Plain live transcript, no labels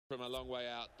From a long way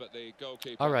out, but the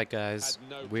goalkeeper. All right, guys,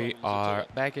 no we are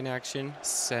back in action.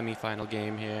 Semi-final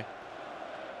game here.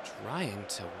 Trying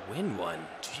to win one.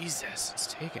 Jesus, it's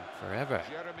taking forever.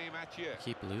 I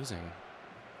keep losing.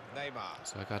 Neymar.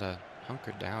 So I gotta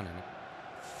hunker down and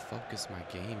focus my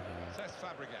game here.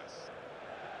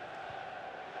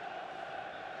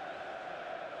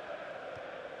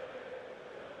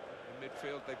 In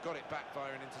midfield, they've got it back via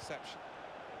an interception.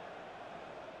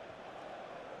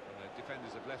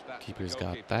 Defenders have left that. Keeper's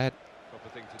got that. Proper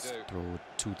thing to do. Throw it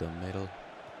to the middle.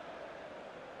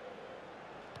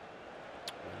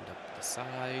 Wind up the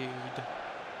side.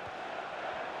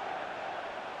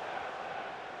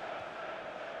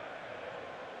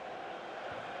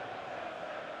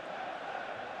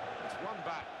 It's one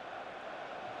back.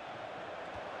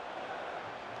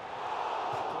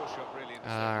 Poor shot, really, in the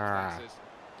circumstances.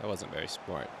 That wasn't very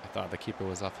smart. I thought the keeper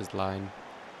was off his line.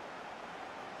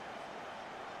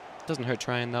 Doesn't hurt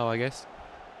trying though, I guess.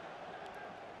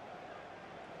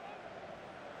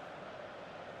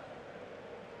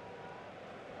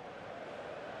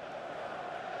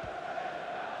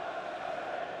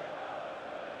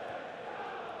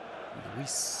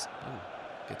 Luis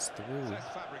gets through.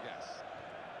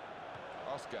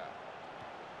 Oscar.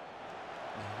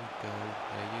 There you go,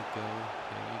 there you go,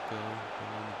 there you go. Go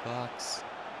in the box.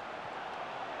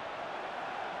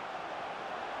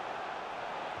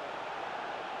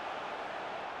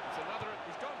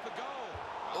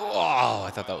 Oh,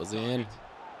 I thought that was in.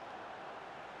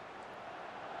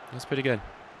 That's pretty good.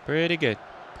 Pretty good.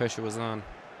 Pressure was on.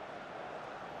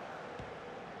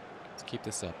 Let's keep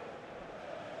this up.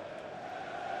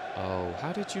 Oh,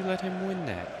 how did you let him win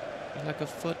that? You're like a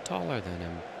foot taller than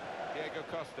him.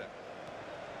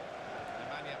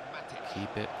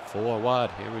 Keep it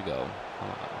forward. Here we go. Come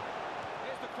on.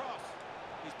 Here's the cross.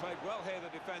 He's played well here,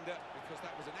 the defender, because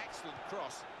that was an excellent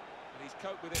cross, and he's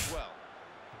coped with it well.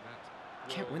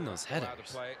 Can't win those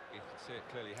headers.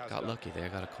 Got lucky there,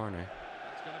 got a corner.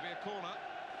 It's going to be a corner.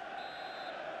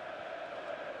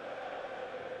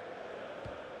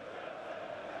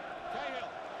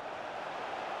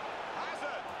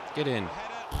 Get in.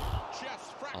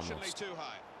 Just fractionally too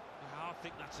high. I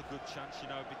think that's a good chance, you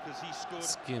know, because he scored.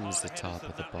 Skims the top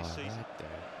of the bar right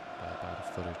there by about a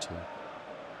foot or two.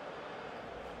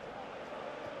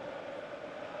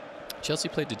 Chelsea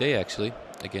played today, actually,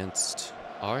 against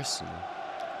Arsenal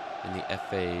in the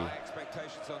FA,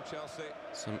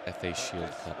 some FA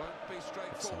Shield Cup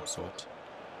of some sort.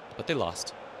 But they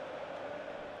lost.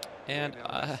 And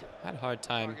I had a hard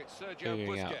time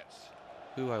figuring out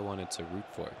who I wanted to root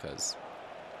for, because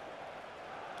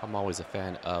I'm always a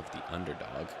fan of the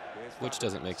underdog, which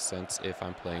doesn't make sense if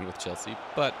I'm playing with Chelsea,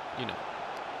 but, you know.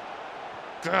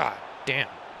 God damn.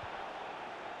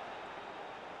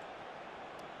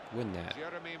 Win that.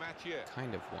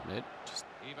 Kind of won it. Just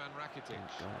didn't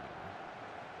go anywhere.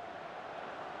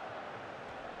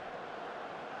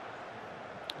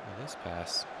 Well, this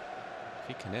pass, if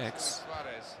he connects,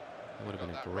 that would have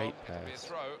been a great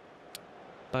pass.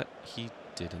 But he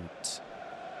didn't.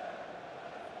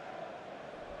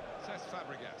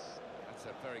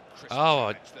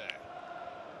 Oh,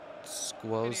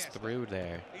 squoze through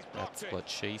there. That's what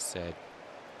she said.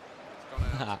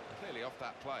 Clearly off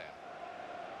that player.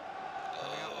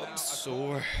 Oh, I'm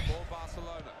sore.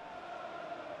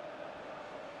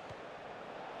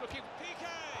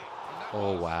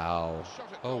 Oh, wow.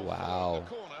 Oh, wow.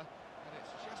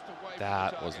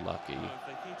 That was lucky.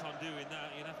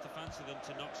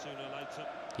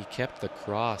 He kept the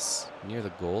cross near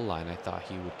the goal line. I thought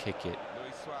he would kick it,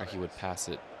 or he would pass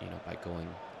it, you know, by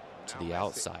going to the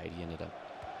outside. He ended up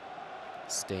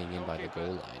staying in by the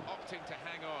goal line.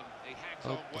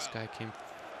 Oh, this guy came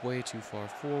way too far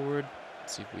forward.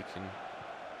 Let's see if we can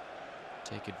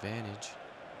take advantage.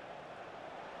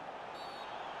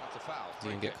 Is he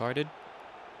gonna get carded?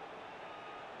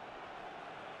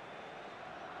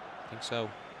 I think so.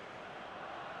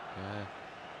 Yeah.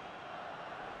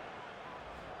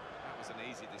 That was an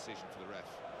easy decision for the ref.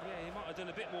 Yeah, he might have done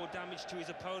a bit more damage to his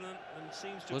opponent than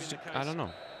seems to have been the case. I don't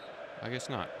know. I guess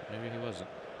not. Maybe he wasn't.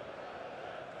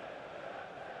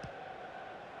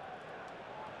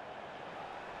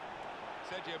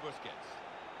 Sergio Busquets.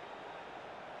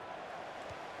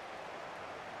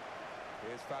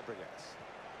 Here's Fabregas.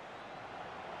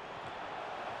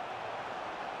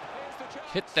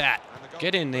 Hit that.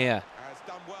 Get in there. Has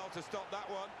done well to stop that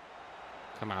one.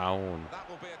 Come on. That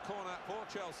will be a corner for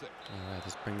Chelsea. All right,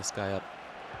 let's bring this guy up.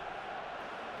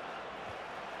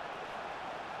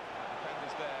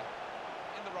 Defenders there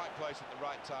in the right place at the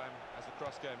right time as the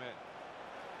cross came in.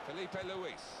 Felipe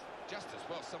Luis. Just as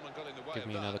well someone got in the way. Give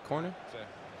me another corner.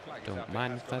 Don't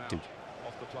mind if I do.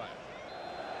 off the player.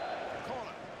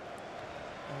 Corner.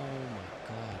 Oh my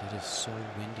God, it is so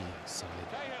windy outside.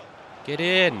 Get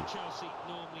in! Chelsea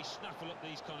normally snaffle up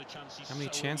these kind of chances. How many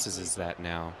chances is that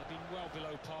now? They've been well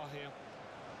below par here.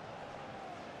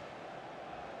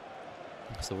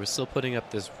 So we're still putting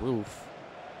up this roof.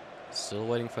 Still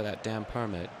waiting for that damn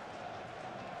permit.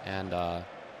 And the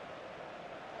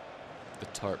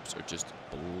tarps are just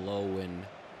blowing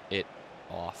it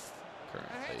off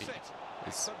currently.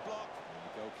 It's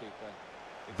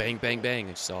bang, bang, bang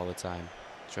just all the time.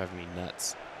 It's driving me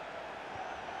nuts.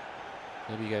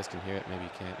 Maybe you guys can hear it, maybe you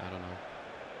can't, I don't know.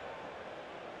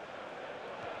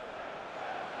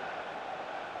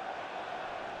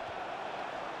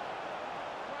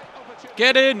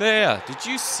 Get in there! Did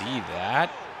you see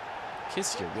that?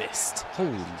 Kiss your wrist.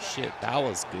 Holy shit, that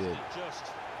was good.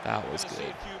 That was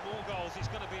good.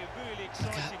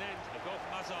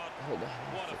 Hold on.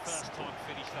 What a first time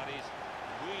finish that is.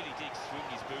 Really did swing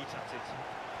his boot at it.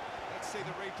 Let's see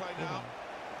the replay now.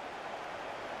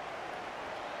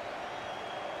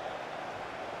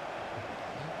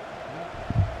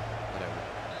 Whatever.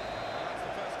 That's the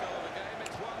first goal of the game.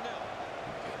 It's 1-0.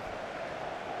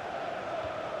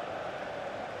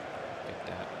 Get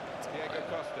that. Diego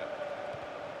Costa.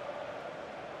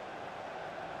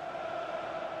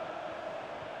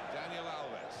 Daniel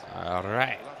Alves. All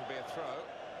right. Well, that'll be a throw.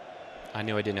 I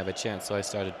knew I didn't have a chance, so I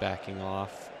started backing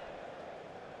off.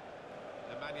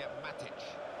 Nemanja Matic.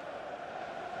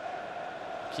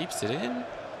 Keeps it in?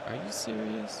 Are you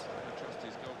serious? I trust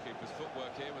his goalkeeper's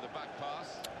footwork here with a back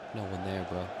pass. No one there,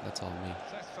 bro. That's all me.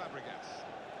 Cesc Fabregas.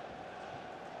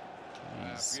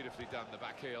 Jeez. Beautifully done, the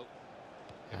back heel.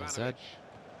 How's that?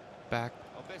 Ivanovic. Back.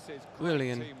 Well, this is great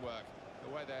Brilliant. teamwork,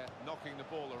 the way they're knocking the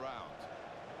ball around.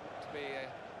 To be a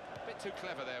bit too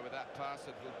clever there with that pass, a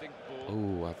little dink ball.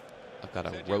 Ooh, I've got a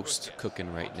Sergio roast Busquets.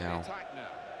 cooking right Onto the now. attack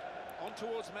now. On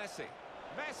towards Messi.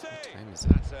 Messi! What time is it?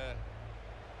 That's a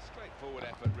straightforward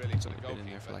effort, really, It's for the only been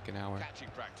in there for goalkeeper. like an hour. Catching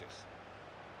practice.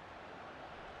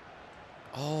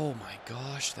 Oh my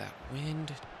gosh, that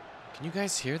wind. Can you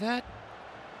guys hear that?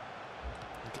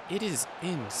 Like, it is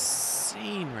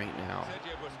insane right now.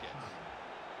 Sergio Busquets.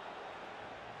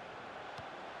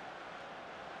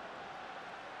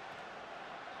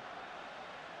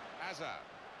 Hazard.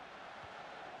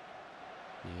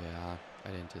 Yeah, I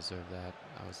didn't deserve that.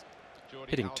 I was Jordi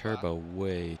hitting Alba. turbo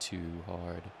way too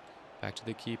hard. Back to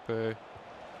the keeper.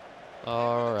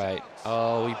 All right.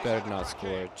 Oh, we better not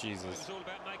score. Jesus.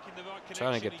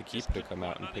 Trying to get the keeper to come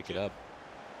out and pick it up.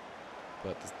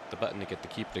 But the button to get the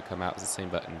keeper to come out is the same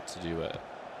button to do a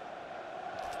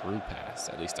through pass.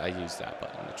 At least I use that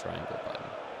button, the triangle button.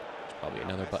 There's probably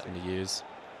another button to use.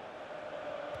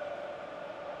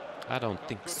 I don't Got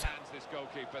think good so. hands, this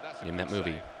goalkeeper. That's a In good that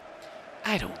movie. save.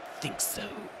 I don't think so.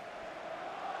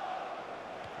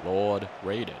 Lord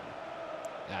Raiden.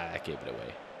 Ah, that gave it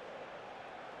away.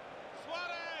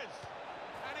 Suarez!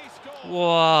 And he scored.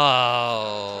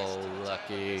 Whoa, Twist to the lucky.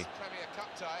 tail of this Premier Cup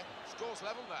tie. Scores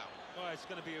level now. Oh, it's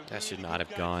gonna be a That should really not good have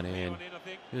game gone from here in. on I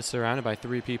think. He was surrounded by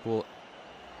 3 people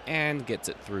and gets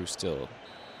it through still.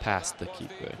 Past the That was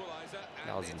keeper. equaliser, That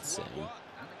and was it's insane. 1-1.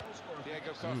 Diego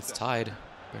It's Costa. tied.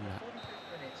 Better not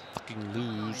fucking That's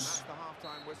lose. the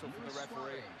half-time whistle from the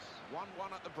referee.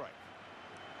 1-1 at the break.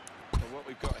 Well, what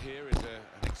we've got here is an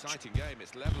exciting game.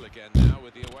 It's level again now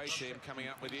with the away team coming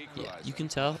up with the equaliser. Yeah, you can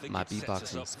tell I think my it sets us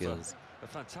beatboxing up for skills. a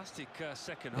fantastic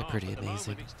second They're half. pretty At the moment,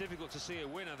 amazing. it's difficult to see a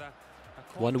winner. They're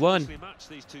quite 1-1. closely matched,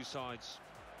 these two sides.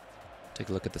 Take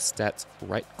a look at the stats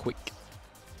right quick.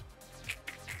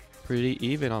 Pretty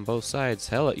even on both sides.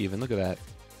 Hella even. Look at that.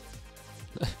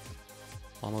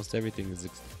 Almost everything is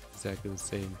exactly the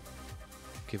same.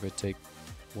 Give or take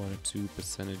 1 or 2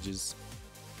 percentages.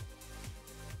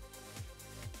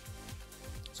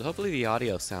 So hopefully the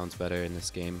audio sounds better in this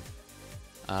game.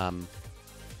 If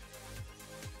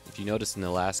you noticed in the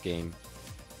last game,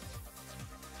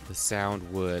 the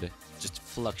sound would just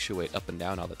fluctuate up and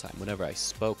down all the time. Whenever I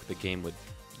spoke, the game would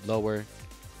lower,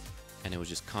 and it was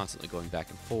just constantly going back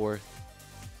and forth.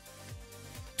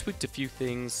 Tweaked a few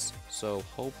things, so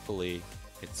hopefully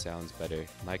it sounds better.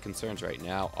 My concerns right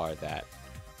now are that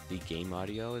the game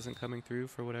audio isn't coming through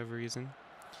for whatever reason.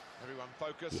 Everyone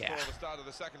focused Yeah. for the start of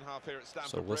the second half here at Stamford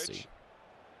So we'll Bridge. see.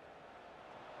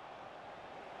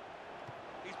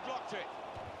 He's blocked it.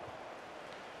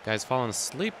 Guy's falling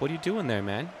asleep. What are you doing there,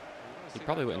 man? We'll He see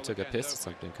probably that went and goal took a again, piss or don't we?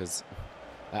 something, because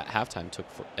that halftime took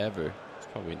forever. He's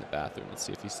probably in the bathroom. Let's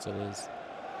see if he still is.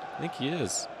 I think he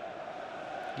is.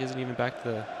 He isn't even back to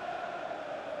the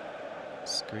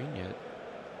screen yet.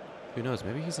 Who knows?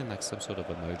 Maybe he's in like some sort of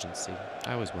emergency.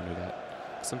 I always wonder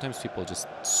that. Sometimes people just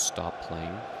stop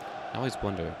playing I always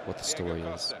wonder what the story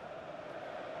is.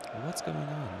 What's going on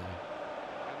there?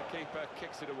 And the keeper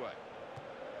kicks it away.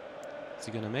 Is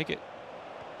he gonna make it?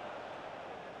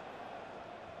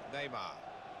 Neymar.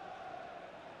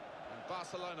 And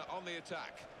Barcelona on the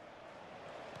attack.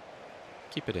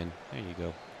 Keep it in. There you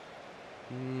go.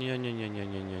 Nya, nya, nya, nya,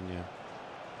 nya, nya, nya.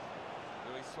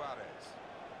 Luis Suarez.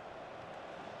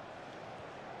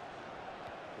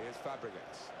 Here's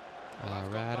Fabregas. All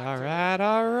right, all right,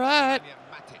 all right.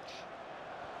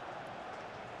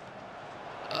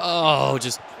 Oh,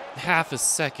 just half a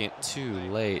second too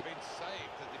late.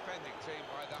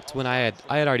 It's when I had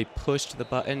already pushed the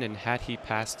button, and had he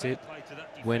passed it,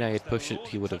 when I had pushed it,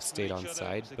 he would have stayed on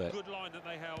side, but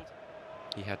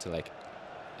he had to like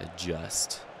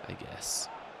adjust, I guess.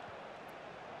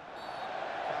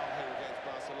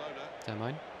 Is that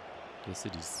mine? Yes,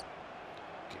 it is.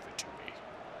 Give it to me.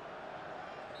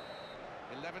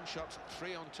 11 shots,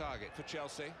 3 on target for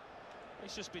Chelsea.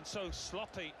 It's just been so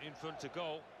sloppy in front of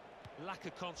goal. Lack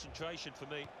of concentration for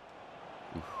me.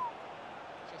 Oof.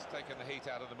 Just taking the heat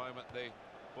out of the moment. The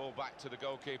ball back to the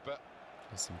goalkeeper.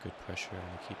 There's some good pressure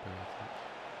on the keeper, I think.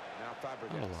 Now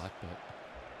Fabregas. Not a lot, but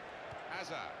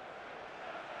Hazard.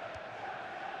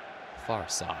 far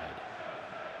side.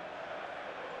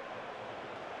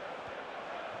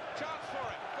 Chance for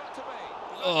it. Got to be.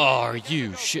 Oh, are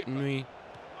you shitting me?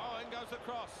 Oh, in goes the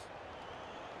cross.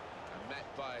 And met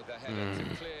by the header to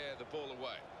clear the ball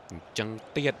away. Chẳng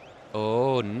tiết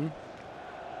ổn.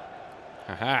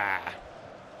 Haha.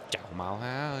 Chào máu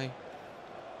hai.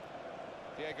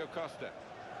 Diego Costa.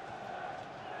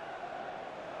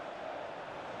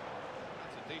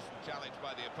 That's a decent challenge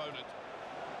by the opponent.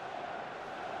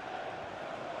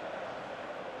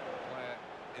 Player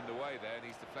in the way there, and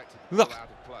he's deflected the ball out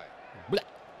of play. Blah.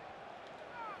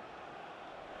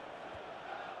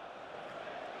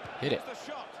 Hit it. Here's the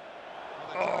shot.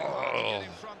 Oh.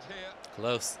 In front here.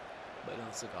 Close, but no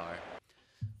cigar.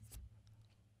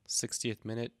 60th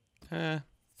minute.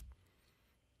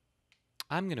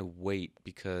 I'm going to wait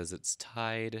because it's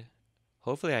tied.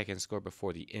 Hopefully I can score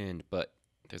before the end, but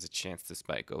there's a chance this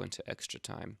might go into extra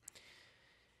time.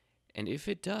 And if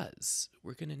it does,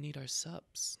 we're going to need our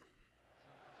subs.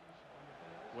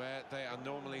 Where they are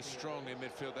normally strong in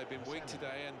midfield, they've been weak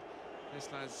today, and this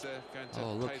lad's going to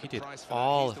Oh, look, pay he the did price for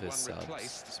all that. of He's his the one subs.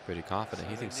 replaced. He's pretty confident. So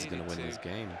He they thinks he's going to needed win this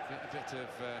game. get a bit of,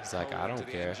 He's like, I coal don't into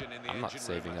the care. engine in the I'm not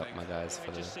engine room, saving I up think. my guys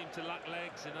for They the... just seem to lack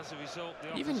legs, and as a result,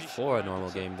 the Even opposition for a are normal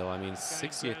able to game, though, I mean, gain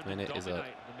 60th ground and minute is dominate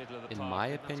in the middle of the in park, my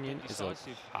and that's been opinion, is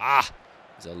decisive.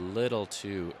 a little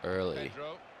too early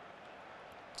Pedro.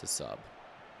 to sub.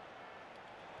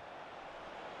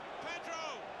 Pedro.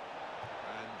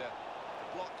 And the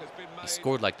block has been made. He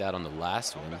scored like that on the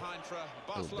last From one. behind for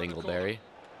a Little Barcelona dingleberry.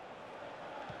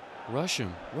 Rush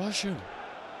him, rush him. corner.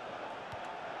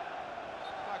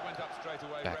 Flag went up straight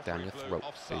away. Back down your Referee blew throat,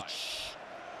 offside. bitch.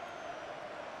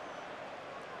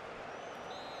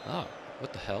 Oh,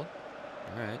 what the hell?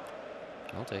 All right,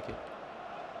 I'll take it.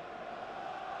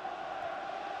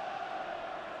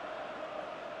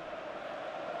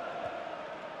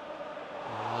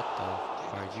 What the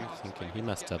f are you thinking? He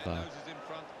must have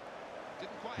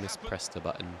mispressed the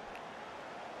button.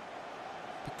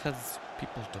 Because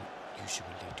people don't usually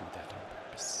do that on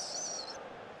purpose.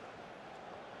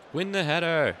 Win the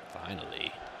header,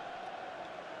 finally.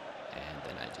 And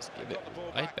then I just give it Got the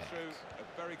ball right back. through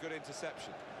a very good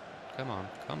interception. Come on,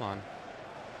 come on.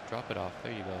 Drop it off.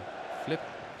 There you go. Flip.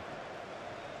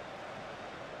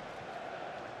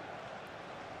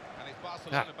 And it's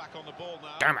Barcelona back on the ball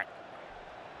now. Damn it.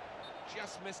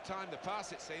 Just mistimed the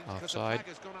pass, it seems, because the Offside. flag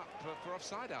has gone up for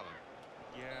offside, Alan.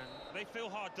 Yeah, and they feel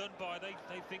hard done by. They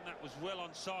think that was well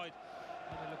onside.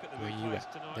 When they look at the Where you replays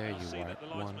at? tonight, There they'll you see are. that the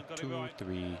 1, linesman got it 2, right.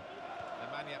 3.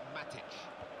 Nemanja Matic.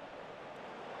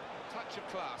 Touch of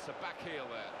class, a back heel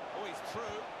there. Oh, he's through.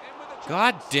 In with a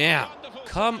God chance. damn. Wonderful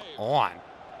Come save. on.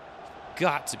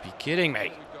 Got to be kidding me.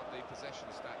 We've got the possession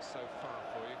stats so far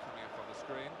for you coming up on the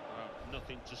screen. Well,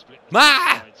 nothing to split the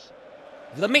Ma! sides.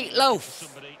 The meatloaf.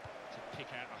 Somebody to pick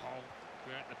out a hole,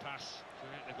 create the pass,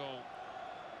 create the goal.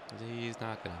 He's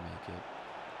not going to make it.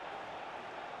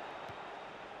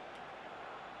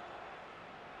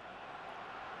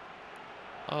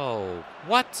 Oh,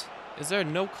 what? Is there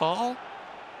no call?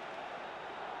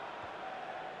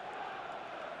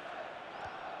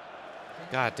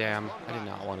 God damn, I did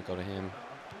not want to go to him.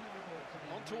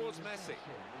 On towards Messi.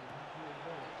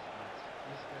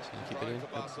 Can you keep it Trying in? for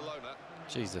Barcelona.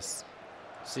 Jesus.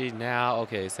 See, now,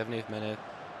 okay, 70th minute,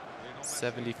 Lionel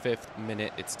Messi. 75th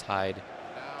minute, it's tied.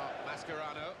 Now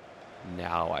Mascherano.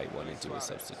 Now I want to do a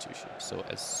substitution. So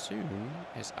as soon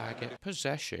as I get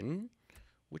possession,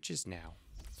 which is now,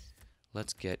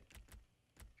 Let's get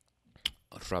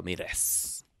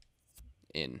Ramirez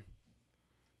in.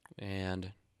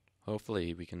 And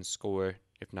hopefully we can score.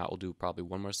 If not, we'll do probably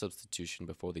one more substitution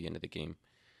before the end of the game.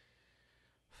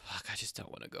 Fuck, I just don't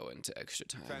want to go into extra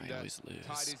time. I always lose.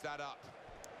 That up.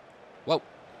 Whoa.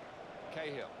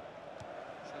 Cahill.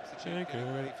 Substitute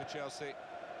getting ready for Chelsea.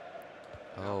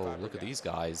 Oh, look at these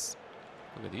guys.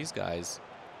 Look at these guys.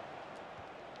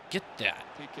 Get that.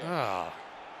 Ah.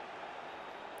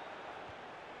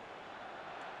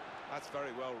 That's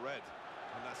very well read.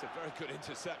 And that's a very good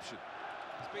interception.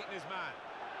 He's beaten his man.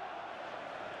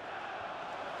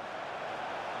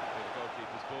 The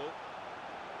goalkeeper's ball.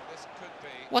 This could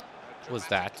be what was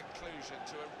that? Conclusion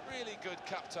to a really good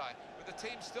cup tie, with the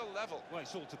team still level. Well,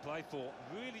 it's all to play for.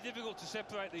 Really difficult to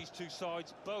separate these two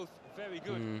sides. Both very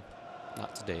good.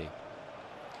 Not today.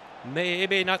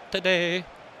 Maybe not today.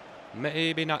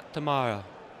 Maybe not tomorrow.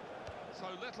 So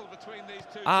little between these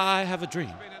two. I have a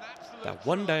dream that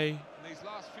one day. These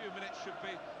last few minutes should be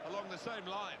along the same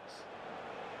lines.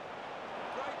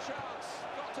 Great chance,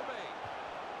 got to be.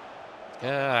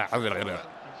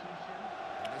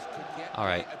 All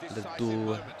right, let's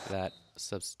do that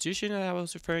substitution that I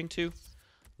was referring to.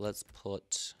 Let's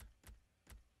put.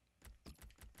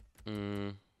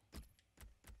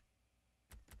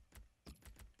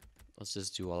 Let's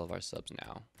just do all of our subs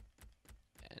now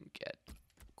and get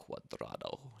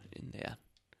Cuadrado in there.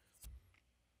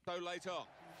 So late on.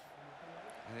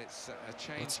 And it's a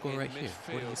change. Let's score right here.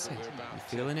 What do you say? You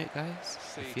feeling it, guys?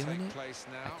 You feeling it?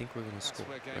 I think we're going to score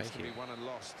right here. Won and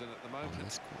lost, and at the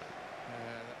moment,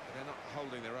 they're not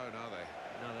holding their own, are they?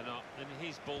 No, they're not. And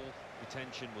his ball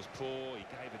retention was poor. He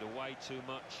gave it away too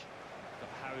much.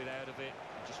 Got harried out of it.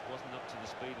 It just wasn't up to the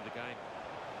speed of the game.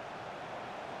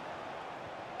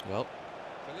 Well,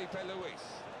 Felipe Luis.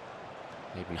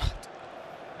 Maybe not.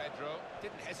 Pedro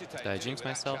didn't hesitate. Did I jinx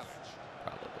myself?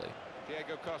 Probably.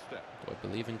 Diego Costa. Do I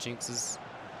believe in jinxes?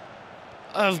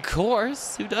 Of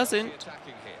course. Who doesn't?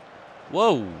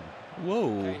 Whoa.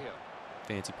 Whoa. Cahill.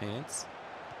 Fancy pants.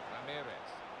 Ramirez.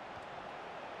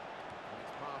 And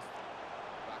it's passed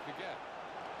back again.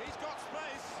 He's got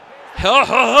space. Ho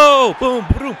ho ho! Boom,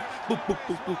 boom, boom, boom,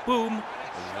 boom, boom, boom.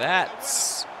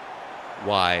 That's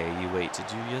why you wait to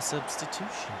do your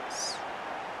substitutions.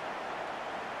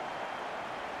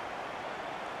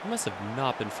 He must have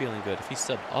not been feeling good if he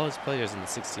subbed all his players in the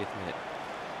 60th minute.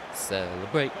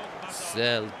 Celebrate,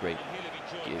 celebrate.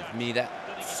 Give me that.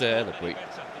 Celebrate.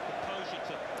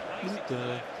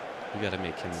 We gotta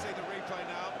make him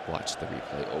watch the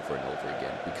replay over and over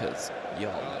again because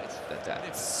y'all know that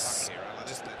that's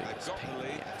just the biggest pain in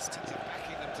the ass to do.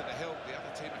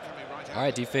 All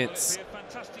right, defense.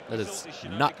 Let us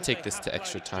not take this to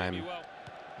extra time.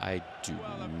 I do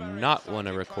not want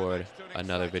to record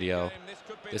another video.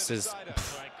 This is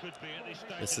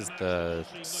the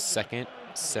second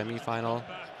semi-final.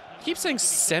 I keep saying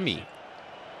semi.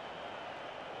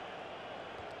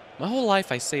 My whole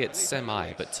life I say it's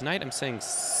semi, but tonight I'm saying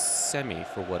semi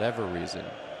for whatever reason.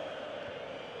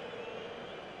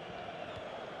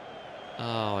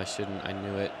 Oh, I shouldn't. I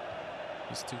knew it.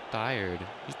 He's too tired.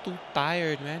 He's too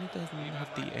tired, man. He doesn't even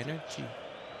have the energy.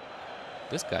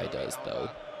 This guy does, though.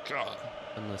 God.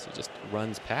 Unless he just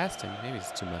runs past him. Maybe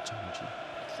it's too much energy.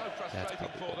 That's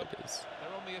probably what it is.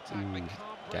 Ooh,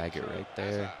 dagger right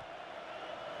there.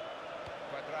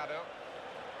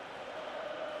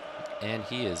 And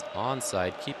he is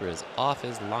onside. Keeper is off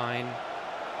his line.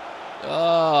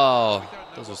 Oh,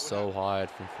 those are so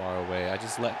hard from far away. I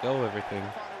just let go of everything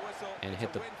and hit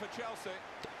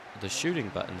the shooting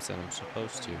buttons that I'm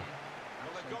supposed to.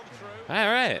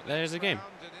 All right, there's the game.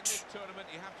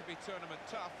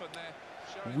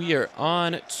 We are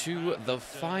on to the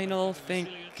final. Thank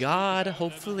God.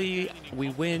 Hopefully we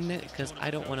win because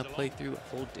I don't want to play through a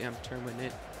whole damn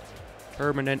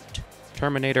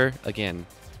Terminator again.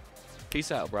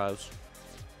 Peace out, bros.